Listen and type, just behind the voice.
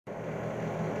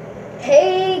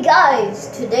Hey guys,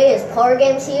 today is Power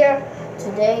Games here.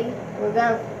 Today we're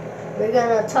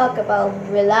gonna talk about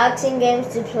relaxing games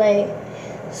to play.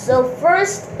 So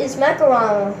first is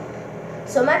Macrorama.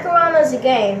 So Macrorama is a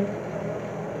game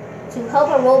to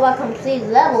help a robot complete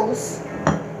levels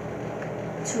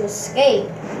to escape.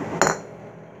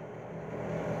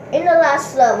 In the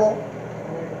last level,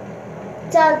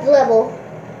 that level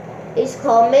is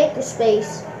called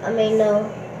Makerspace.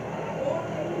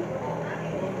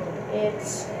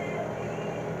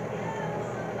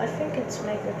 I think it's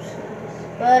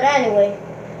Makerspace. But anyway,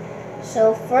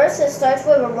 so first it starts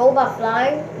with a robot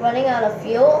flying, running out of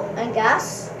fuel and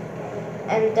gas,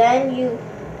 and then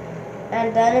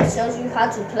it shows you how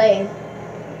to play.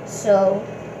 So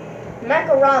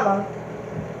Macrorama,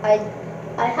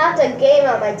 I have the game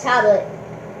on my tablet.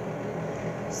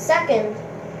 Second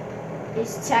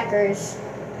is Checkers.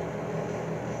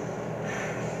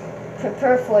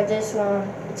 Prepare for this one.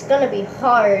 It's gonna be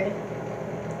hard.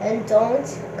 And don't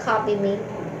copy me.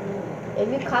 If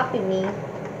you copy me,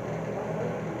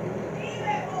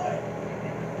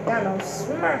 I'm gonna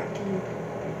smack you.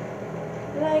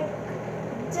 Like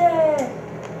that.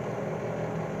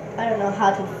 I don't know how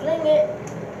to fling it.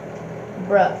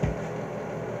 Bruh.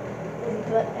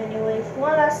 But anyways,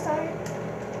 one last time.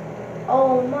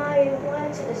 Oh, my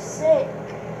lens is sick.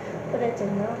 But I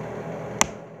did not.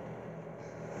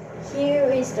 Here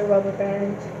is the rubber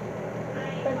band.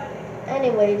 But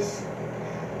anyways,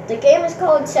 the game is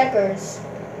called Checkers.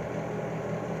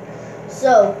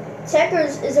 So,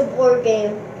 Checkers is a board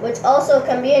game which also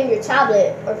can be on your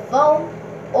tablet or phone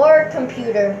or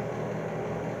computer.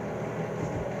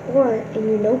 Or in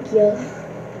your Nokia.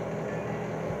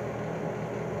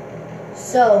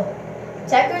 So,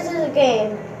 Checkers is a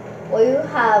game where you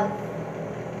have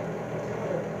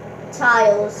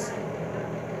tiles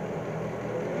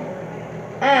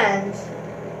and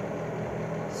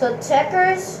so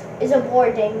Checkers is a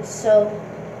board game,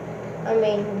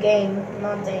 game,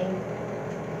 not thing.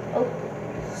 Oh,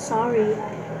 sorry,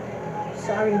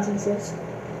 Jesus.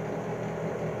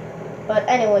 But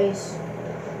anyways,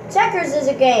 Checkers is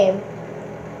a game.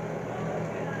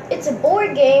 It's a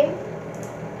board game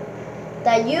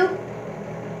that you,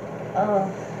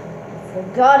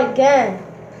 forgot again.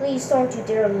 Please don't you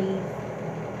dare leave.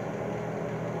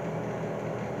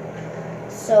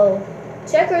 So,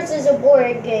 Checkers is a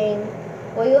board game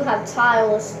where you have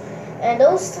tiles, and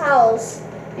those tiles,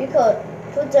 you could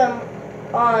put them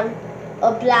on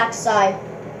a black side.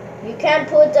 You can't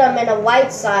put them in a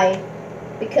white side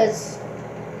because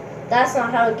that's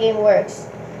not how the game works.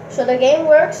 So the game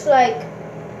works like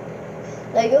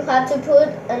you have to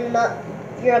put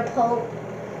your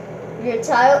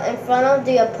tile in front of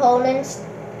the opponent's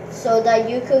so that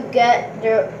you could get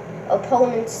their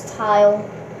opponent's tile.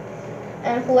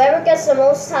 And whoever gets the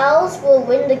most tiles will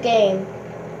win the game.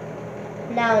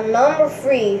 Now, number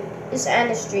 3 is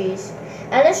Anastries.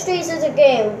 Anastries is a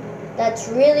game that's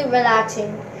really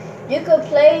relaxing. You could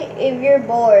play if you're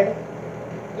bored.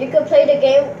 You could play the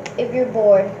game if you're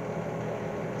bored.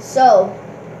 So,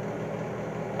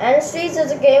 Anastries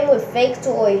is a game with fake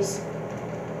toys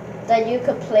that you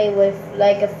could play with,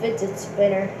 like a fidget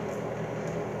spinner.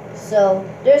 So,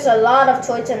 there's a lot of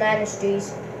toys in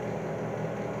Anastries.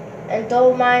 And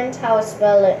don't mind how I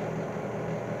spell it.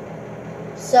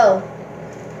 So,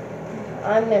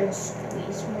 I'm gonna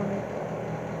squeeze mine.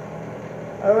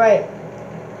 Alright,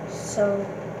 so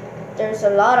there's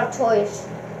a lot of toys.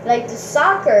 Like the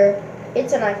soccer,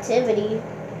 it's an activity.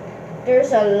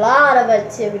 There's a lot of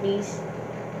activities.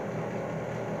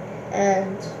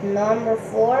 And number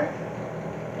 4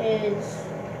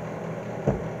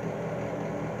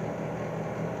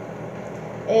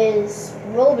 is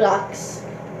Roblox.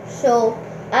 So,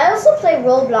 I also play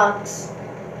Roblox,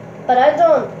 but I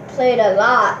don't play it a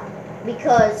lot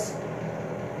because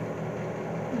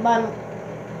my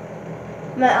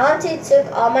auntie took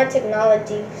all my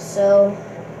technology,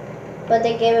 but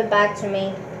they gave it back to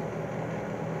me,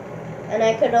 and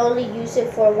I could only use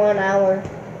it for 1 hour,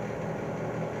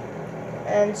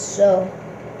 and so,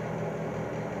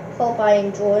 hope I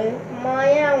enjoy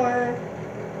my hour.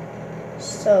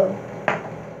 So,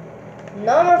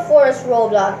 number 4 is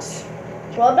Roblox.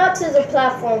 Roblox is a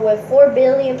platform with 4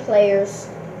 billion players,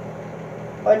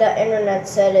 or the internet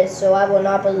said it, so I will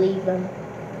not believe them.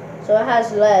 So it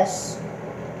has less.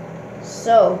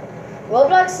 So,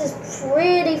 Roblox is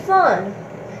pretty fun.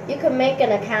 You can make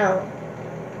an account.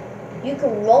 You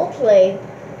can roleplay,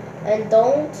 and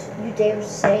don't you dare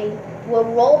say what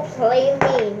roleplay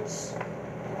means.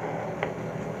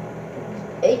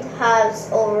 It has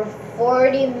over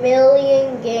 40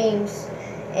 million games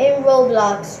in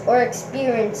Roblox or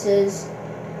experiences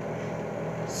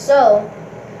So,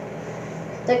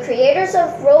 the creators of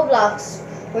Roblox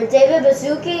were David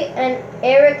Baszucki and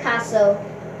Eric Casso.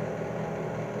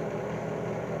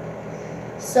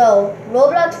 So,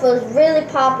 Roblox was really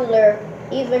popular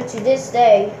even to this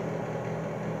day.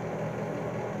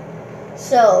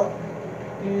 So,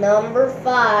 number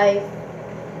 5,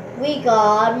 we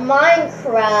got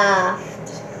Minecraft.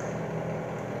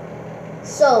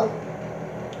 So,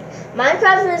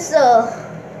 Minecraft is a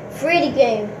 3D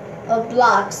game of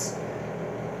blocks,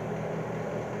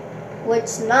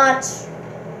 which Notch.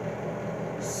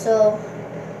 So,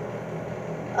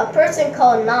 a person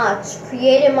called Notch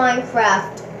created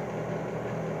Minecraft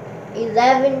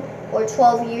 11 or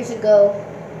 12 years ago.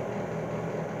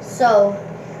 So,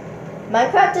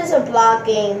 Minecraft is a block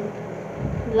game.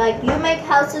 Like, you make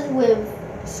houses with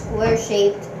square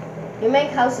shaped. You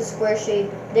make houses square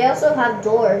shaped. They also have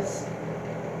doors.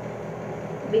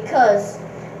 Because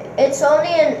it's only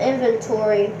an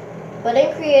inventory, but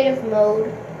in creative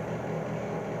mode,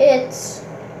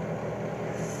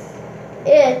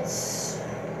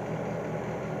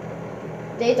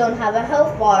 they don't have a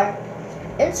health bar.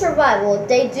 In survival,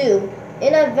 they do.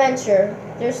 In adventure,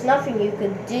 there's nothing you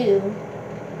could do.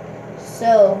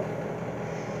 So,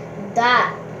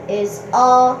 that is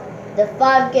all the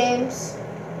 5 games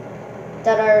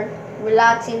that are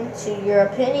relating to your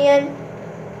opinion,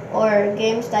 or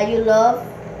games that you love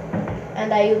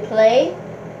and that you play.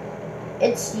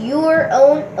 It's your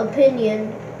own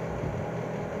opinion.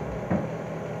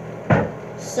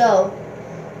 So,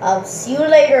 I'll see you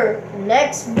later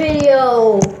next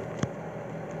video.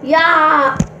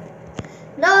 Yeah.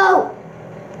 No.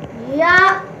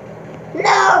 Yeah.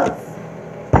 No.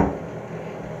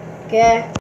 Okay.